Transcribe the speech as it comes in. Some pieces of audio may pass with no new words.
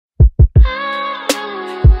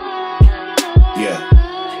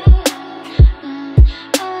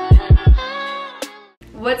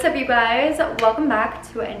guys, welcome back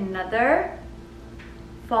to another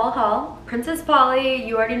fall haul. Princess Polly,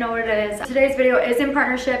 you already know what it is. Today's video is in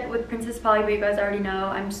partnership with Princess Polly, but you guys already know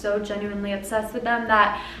I'm so genuinely obsessed with them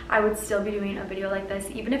that I would still be doing a video like this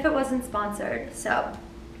even if it wasn't sponsored. So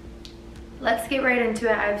let's get right into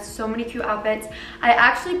it. I have so many cute outfits. I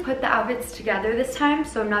actually put the outfits together this time,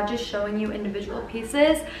 so I'm not just showing you individual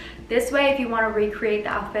pieces. This way, if you want to recreate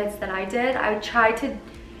the outfits that I did, I tried to.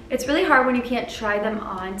 It's really hard when you can't try them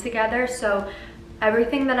on together, so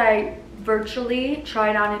everything that I virtually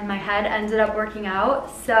tried on in my head ended up working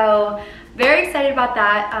out. So very excited about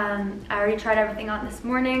that. I already tried everything on this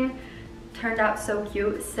morning. Turned out so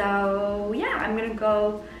cute. So yeah, I'm gonna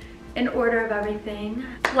go in order of everything.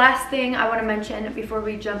 Last thing I want to mention before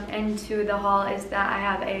we jump into the haul is that I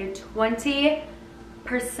have a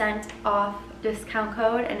 20% off discount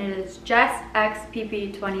code, and it is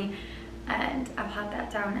JessXPP20, and I'll have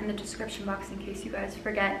that down in the description box in case you guys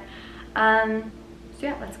forget. So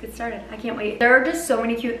yeah, let's get started. I can't wait. There are just so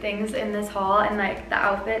many cute things in this haul, and like the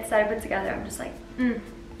outfits that I put together, I'm just like,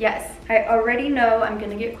 yes. I already know I'm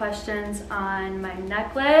gonna get questions on my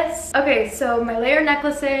necklace. Okay, so my layer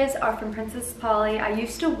necklaces are from Princess Polly. I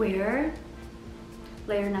used to wear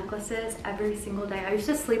layer necklaces every single day. I used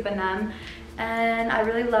to sleep in them, and I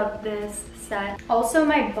really love this set. Also,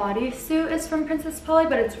 my bodysuit is from Princess Polly,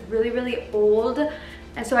 but it's really old,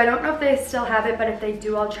 and so I don't know if they still have it, but if they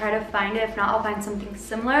do, I'll try to find it. If not, I'll find something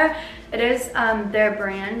similar. It is their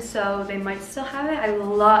brand, so they might still have it. I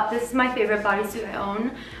love, this is my favorite bodysuit I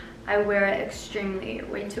own. I wear it extremely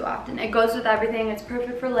way too often. It goes with everything. It's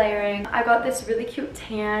perfect for layering. I got this really cute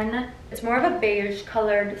tan. It's more of a beige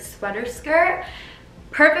colored sweater skirt.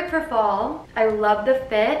 Perfect for fall. I love the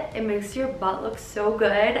fit. It makes your butt look so good,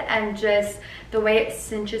 and just the way it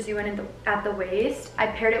cinches you in at the waist. I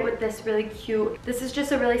paired it with this really cute, this is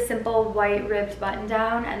just a really simple white ribbed button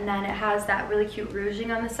down, and then it has that really cute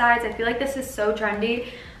ruching on the sides. I feel like this is so trendy.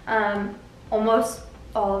 Almost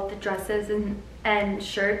all of the dresses and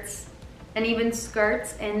shirts and even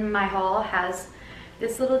skirts in my haul has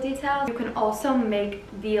this little detail. You can also make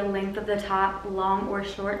the length of the top long or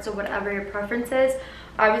short, so whatever your preference is.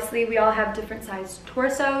 Obviously, we all have different sized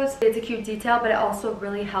torsos. It's a cute detail, but it also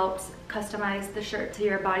really helps customize the shirt to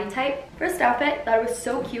your body type. First outfit, thought it was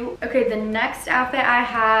so cute. Okay, the next outfit I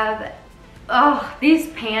have, oh, these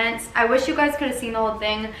pants. I wish you guys could have seen the whole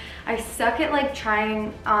thing. I suck at like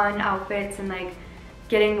trying on outfits and like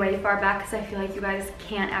getting way far back because I feel like you guys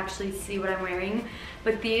can't actually see what I'm wearing.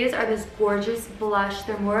 But these are this gorgeous blush.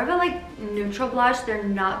 They're more of a like neutral blush. They're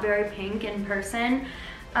not very pink in person.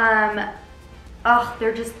 Oh,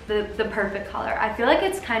 they're just the perfect color. I feel like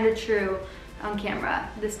it's kind of true on camera,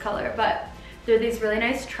 this color, but they're these really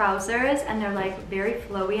nice trousers, and they're like very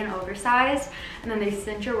flowy and oversized, and then they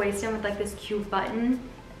cinch your waist in with like this cute button,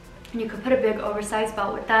 and you could put a big oversized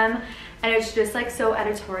belt with them, and it's just like so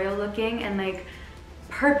editorial looking and like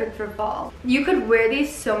perfect for fall. You could wear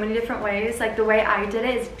these so many different ways. Like the way I did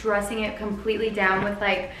it is dressing it completely down with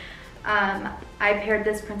like, I paired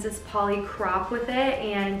this Princess Polly crop with it,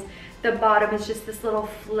 and the bottom is just this little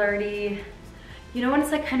flirty, you know when it's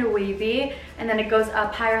like kind of wavy, and then it goes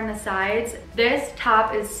up higher on the sides. This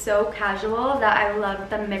top is so casual that I love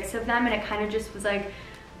the mix of them, and it kind of just was like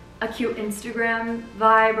a cute Instagram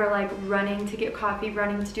vibe, or like running to get coffee,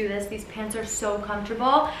 running to do this. These pants are so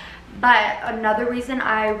comfortable. But another reason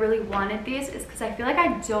I really wanted these is because I feel like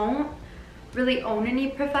I don't really own any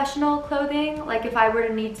professional clothing. Like if I were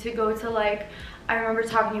to need to go to like, I remember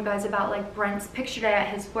talking to you guys about like Brent's picture day at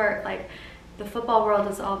his work. Like the football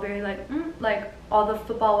world is all very like all the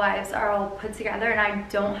football wives are all put together, and I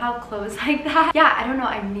don't have clothes like that. Yeah, I don't know,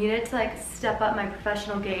 I needed to like step up my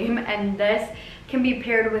professional game, and this can be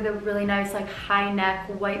paired with a really nice like high neck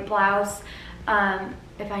white blouse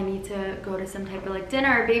if I need to go to some type of like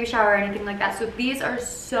dinner or baby shower or anything like that. So these are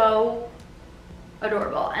so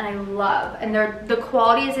adorable, and I love, and the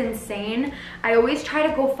quality is insane. I always try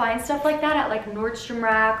to go find stuff like that at like Nordstrom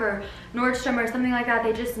Rack or Nordstrom or something like that.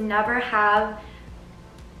 They just never have.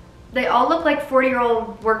 They all look like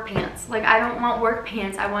 40-year-old work pants. Like I don't want work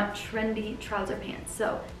pants, I want trendy trouser pants.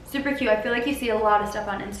 So super cute. I feel like you see a lot of stuff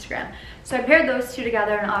on Instagram. So I paired those two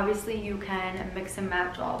together, and obviously you can mix and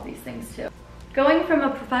match all of these things too. Going from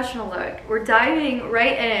a professional look, we're diving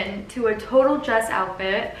right into a total dress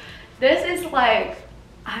outfit. This is like,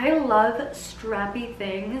 I love strappy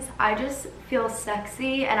things. I just feel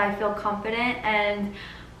sexy and I feel confident, and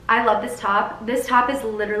I love this top. This top is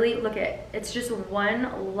literally, look at, it's just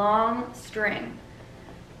one long string.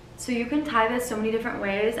 So you can tie this so many different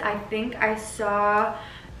ways. I think I saw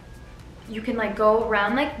you can like go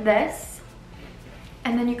around like this,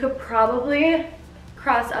 and then you could probably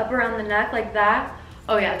cross up around the neck like that.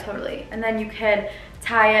 Oh yeah, totally. And then you could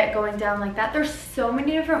tie it going down like that. There's so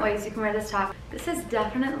many different ways you can wear this top. This is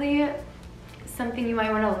definitely something you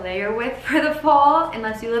might want to layer with for the fall,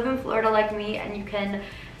 unless you live in Florida like me and you can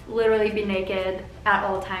literally be naked at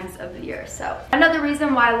all times of the year. So another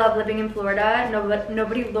reason why I love living in Florida,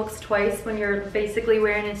 nobody looks twice when you're basically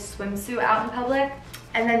wearing a swimsuit out in public.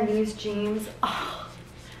 And then these jeans, oh,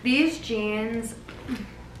 these jeans,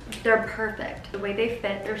 they're perfect. The way they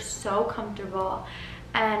fit, they're so comfortable.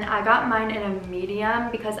 And I got mine in a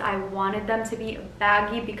medium because I wanted them to be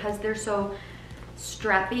baggy because they're so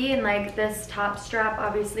strappy, and like this top strap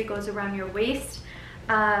obviously goes around your waist.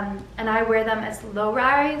 And I wear them as low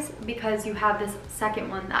rise because you have this second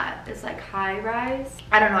one that is like high rise.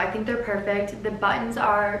 I don't know, I think they're perfect. The buttons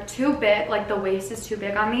are too big, like the waist is too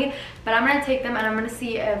big on me, but I'm gonna take them and I'm gonna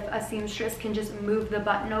see if a seamstress can just move the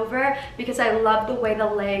button over, because I love the way the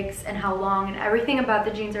legs and how long and everything about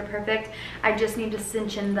the jeans are perfect. I just need to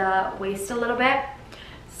cinch in the waist a little bit.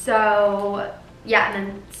 So yeah, and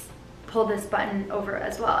then pull this button over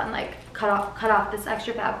as well and like cut off this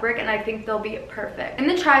extra fabric, and I think they'll be perfect. In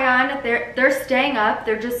the try on, they're staying up.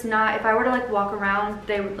 They're just not, if I were to like walk around,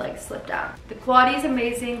 they would like slip down. The quality is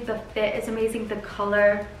amazing, the fit is amazing, the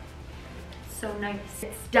color, so nice.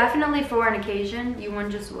 It's definitely for an occasion. You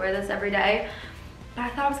wouldn't just wear this every day, but I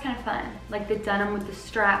thought it was kind of fun. Like the denim with the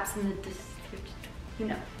straps and the, you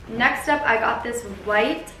know. Next up, I got this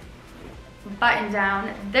white button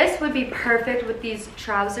down. This would be perfect with these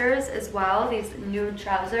trousers as well, these nude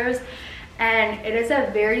trousers. And it is a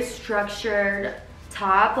very structured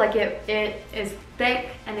top. Like it is thick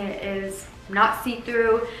and it is not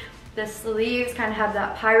see-through. The sleeves kind of have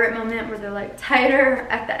that pirate moment where they're like tighter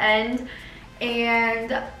at the end.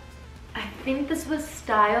 And I think this was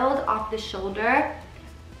styled off the shoulder,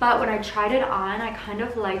 but when I tried it on, I kind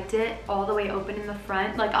of liked it all the way open in the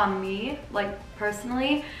front, like on me, like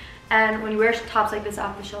personally. And when you wear tops like this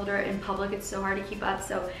off the shoulder in public, it's so hard to keep up.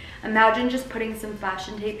 So imagine just putting some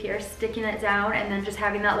fashion tape here, sticking it down, and then just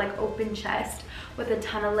having that like open chest with a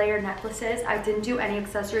ton of layered necklaces. I didn't do any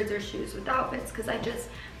accessories or shoes with the outfits because I just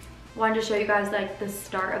wanted to show you guys like the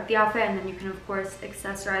start of the outfit, and then you can of course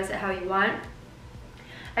accessorize it how you want.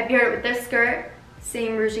 I paired it with this skirt,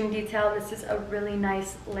 same ruching detail. This is a really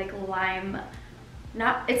nice like lime,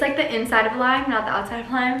 it's like the inside of lime, not the outside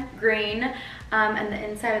of lime, green. And the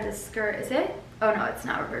inside of the skirt, is it? Oh no, it's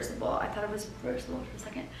not reversible. I thought it was reversible for a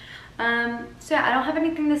second. So yeah, I don't have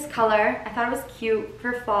anything this color. I thought it was cute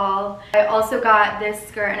for fall. I also got this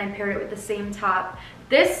skirt and I paired it with the same top.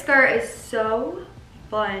 This skirt is so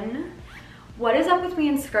fun. What is up with me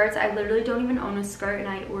in skirts? I literally don't even own a skirt and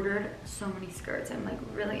I ordered so many skirts. I'm like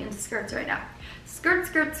really into skirts right now. Skirt,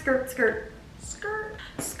 skirt, skirt, skirt, skirt,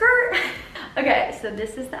 skirt. Okay, so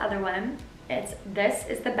this is the other one. This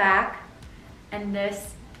is the back and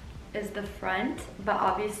this is the front, but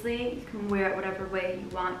obviously you can wear it whatever way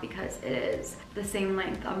you want because it is the same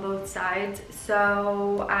length on both sides.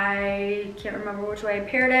 So I can't remember which way I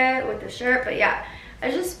paired it with the shirt, but yeah,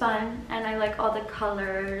 it's just fun and I like all the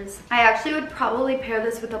colors. I actually would probably pair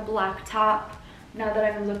this with a black top now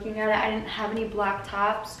that I'm looking at it. I didn't have any black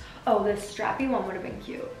tops. Oh, this strappy one would have been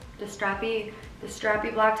cute. The strappy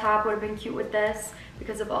black top would have been cute with this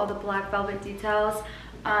because of all the black velvet details.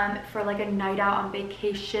 For like a night out on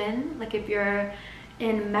vacation, like if you're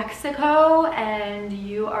in Mexico and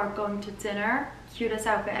you are going to dinner, cutest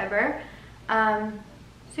outfit ever. So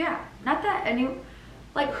yeah, not that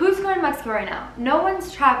like who's going to Mexico right now? No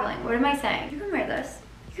one's traveling. What am I saying? You can wear this.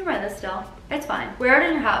 You can wear this still. It's fine. Wear it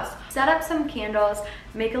in your house. Set up some candles,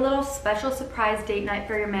 make a little special surprise date night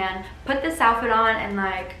for your man. Put this outfit on and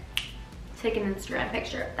like take an Instagram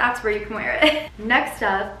picture. That's where you can wear it. Next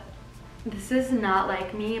up, this is not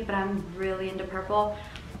like me, but I'm really into purple.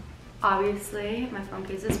 Obviously, my phone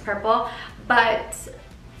case is purple, but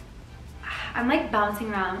I'm like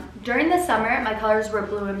bouncing around. During the summer, my colors were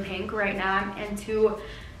blue and pink. Right now, I'm into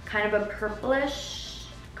kind of a purplish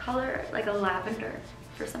color, like a lavender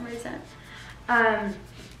for some reason.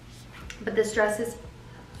 But this dress is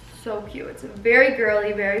so cute. It's very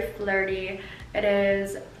girly, very flirty. It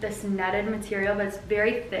is this netted material, but it's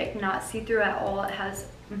very thick, not see-through at all. It has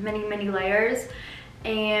many layers,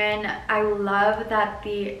 and I love that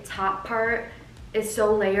the top part is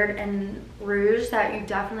so layered and ruched that you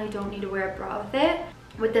definitely don't need to wear a bra with it.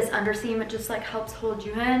 With this underseam, it just like helps hold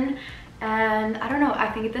you in, and I don't know, I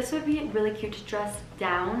think this would be really cute to dress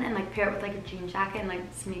down and like pair it with like a jean jacket and like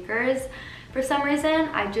sneakers for some reason.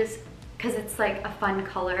 Because it's like a fun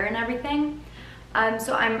color and everything.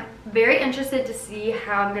 So I'm very interested to see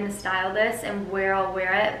how I'm gonna style this and where I'll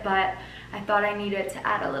wear it, but I thought I needed to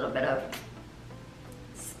add a little bit of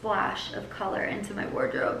splash of color into my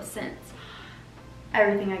wardrobe since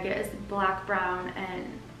everything I get is black, brown, and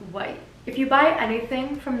white. If you buy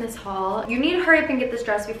anything from this haul, you need to hurry up and get this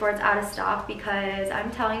dress before it's out of stock, because I'm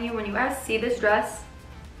telling you, when you guys see this dress,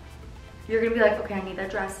 you're gonna be like, okay, I need that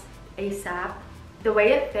dress ASAP. The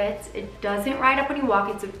way it fits, it doesn't ride up when you walk.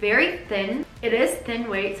 It's very thin. It is thin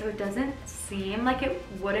weight, so it doesn't seem like it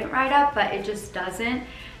wouldn't ride up, but it just doesn't.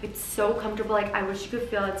 It's so comfortable. Like, I wish you could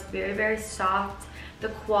feel it's very, very soft. The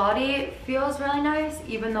quality feels really nice,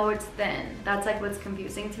 even though it's thin. That's like what's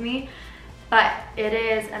confusing to me. But it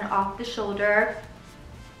is an off the shoulder.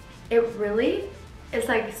 It really is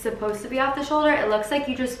like supposed to be off the shoulder. It looks like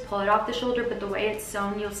you just pull it off the shoulder, but the way it's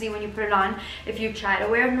sewn, you'll see when you put it on, if you try to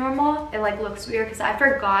wear normal, it like looks weird, because I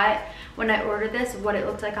forgot when I ordered this what it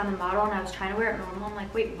looked like on the model, and I was trying to wear it normal. I'm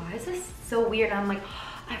like, wait, why is this so weird? And I'm like,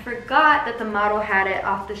 I forgot that the model had it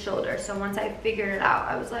off the shoulder. So once I figured it out,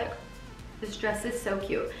 I was like, this dress is so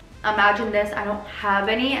cute. Imagine this, I don't have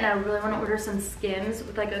any, and I really want to order some Skims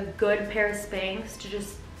with like a good pair of Spanx to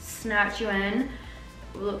just snatch you in.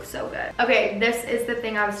 It looks so good. Okay, this is the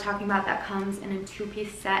thing I was talking about that comes in a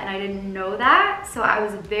 2-piece set, and I didn't know that. So I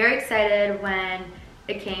was very excited when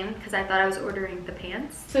it came, because I thought I was ordering the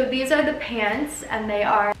pants. So these are the pants, and they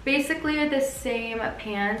are basically the same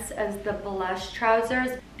pants as the blush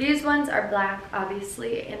trousers. These ones are black,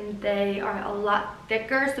 obviously, and they are a lot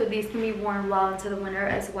thicker, so these can be worn well into the winter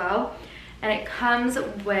as well. And it comes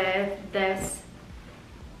with this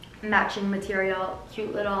matching material,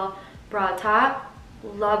 cute little bra top.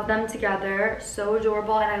 Love them together, so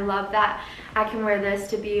adorable. And I love that I can wear this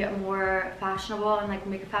to be more fashionable and like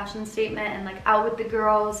make a fashion statement, and like out with the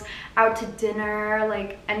girls, out to dinner,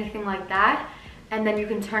 like anything like that. And then you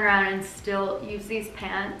can turn around and still use these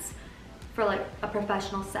pants for like a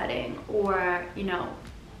professional setting, or you know,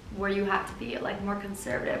 where you have to be like more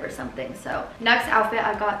conservative or something. So next outfit,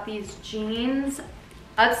 I got these jeans.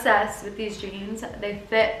 Obsessed with these jeans. They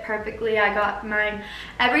fit perfectly. I got mine,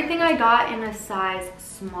 everything I got in a size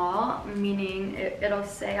small, meaning it'll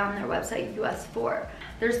say on their website US 4.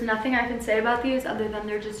 There's nothing I can say about these other than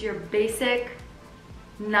they're just your basic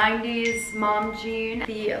 90s mom jean.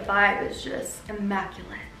 The vibe is just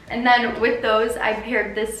immaculate. And then with those, I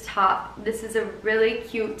paired this top. This is a really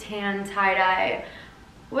cute tan tie-dye.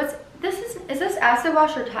 Is this acid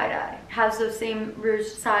wash or tie-dye? Has those same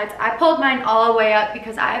ruched sides. I pulled mine all the way up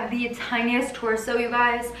because I have the tiniest torso, you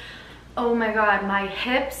guys. Oh my god, my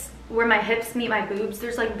hips, where my hips meet my boobs,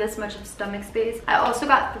 there's like this much of stomach space. I also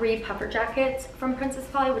got 3 puffer jackets from Princess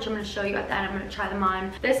Polly, which I'm going to show you at the end. I'm going to try them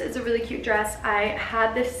on. This is a really cute dress. I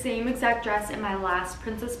had this same exact dress in my last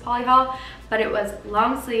Princess Polly haul, but it was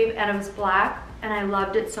long sleeve and it was black, and I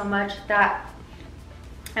loved it so much that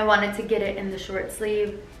I wanted to get it in the short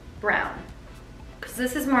sleeve brown, because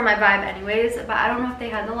this is more my vibe anyways. But I don't know if they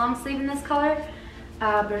had the long sleeve in this color,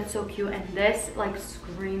 but it's so cute. And this like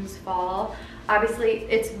screams fall. Obviously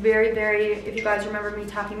it's very, very, if you guys remember me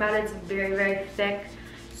talking about it, it's very, very thick,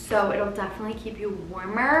 so it'll definitely keep you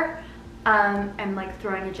warmer, and like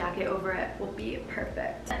throwing a jacket over it will be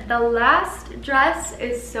perfect. The last dress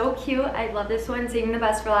is so cute. I love this one, saving the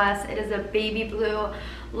best for last. It is a baby blue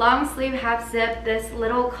long sleeve half zip. This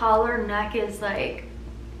little collar neck is like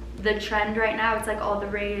the trend right now. It's like all the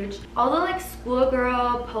rage. All the like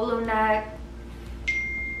schoolgirl polo neck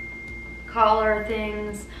collar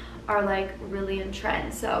things are like really in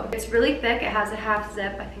trend. So it's really thick. It has a half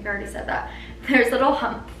zip. I think I already said that. There's little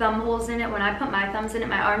thumb holes in it. When I put my thumbs in it,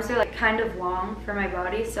 my arms are like kind of long for my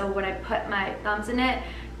body, so when I put my thumbs in it,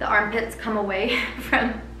 the armpits come away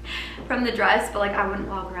from the dress, but like I wouldn't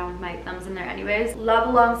walk around with my thumbs in there anyways. Love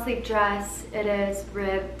a long sleeve dress. It is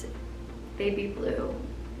ribbed baby blue.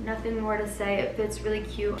 Nothing more to say. It fits really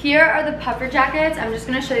cute. Here are the puffer jackets. I'm just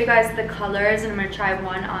going to show you guys the colors, and I'm going to try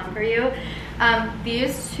one on for you.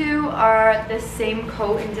 These two are the same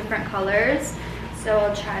coat in different colors, so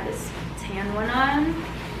I'll try this tan one on.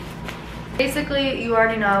 Basically, you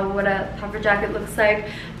already know what a puffer jacket looks like,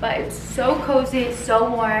 but it's so cozy, it's so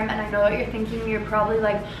warm. And I know what you're thinking. You're probably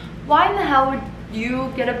like, why in the hell would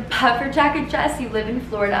you get a puffer jacket, Jess? You live in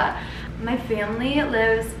Florida. My family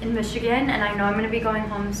lives in Michigan, and I know I'm going to be going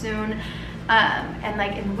home soon, and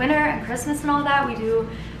like in winter and Christmas and all that,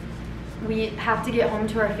 we have to get home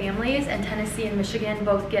to our families, and Tennessee and Michigan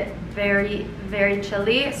both get very, very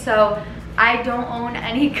chilly. So I don't own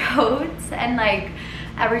any coats, and like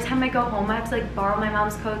every time I go home I have to like borrow my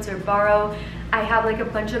mom's coats, or I have like a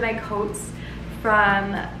bunch of my coats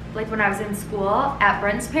from like when I was in school at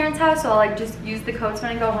Brent's parents' house, so I'll like just use the coats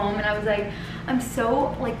when I go home. And I was like, I'm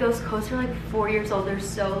so like, those coats are like 4 years old, they're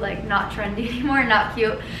so like not trendy anymore, not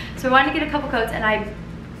cute. So I wanted to get a couple coats, and I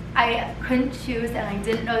I couldn't choose, and I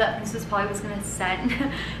didn't know that Princess Polly was gonna send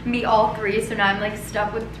me all 3, so now I'm like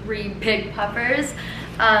stuck with 3 big puffers.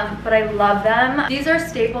 But I love them. These are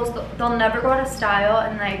staples. They'll never go out of style,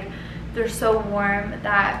 and like they're so warm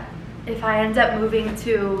that if I end up moving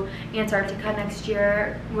to Antarctica next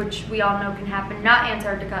year, which we all know can happen, not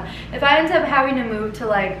Antarctica, if I end up having to move to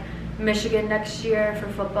like Michigan next year for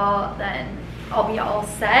football, then I'll be all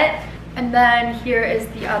set. And then here is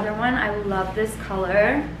the other one. I love this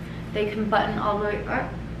color. They can button all the way up,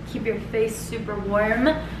 keep your face super warm.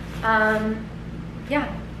 Yeah,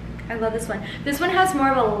 I love this one. This one has more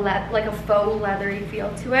of a like a faux leathery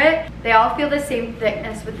feel to it. They all feel the same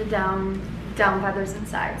thickness with the down feathers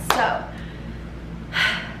inside. So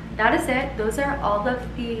that is it. Those are all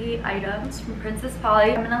of the items from Princess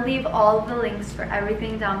Polly. I'm gonna leave all of the links for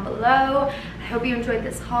everything down below. I hope you enjoyed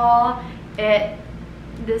this haul.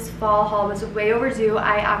 This fall haul was way overdue.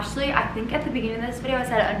 I think at the beginning of this video I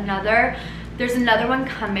said there's another one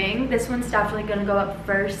coming. This one's definitely gonna go up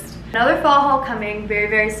first. Another fall haul coming very,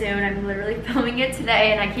 very soon. I'm literally filming it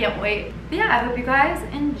today and I can't wait. But yeah, I hope you guys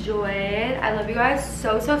enjoyed. I love you guys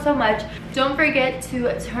so, so, so much. Don't forget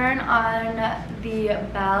to turn on the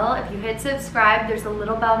bell. If you hit subscribe, there's a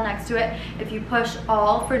little bell next to it. If you push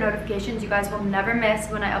all for notifications, you guys will never miss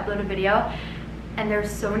when I upload a video. And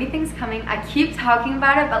there's so many things coming. I keep talking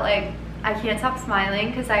about it, but like I can't stop smiling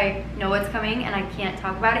because I know what's coming and I can't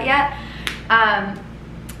talk about it yet.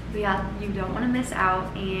 But yeah, you don't want to miss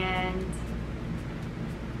out, and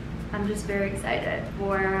I'm just very excited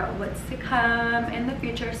for what's to come in the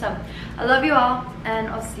future. So I love you all, and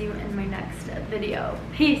I'll see you in my next video.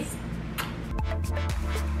 Peace.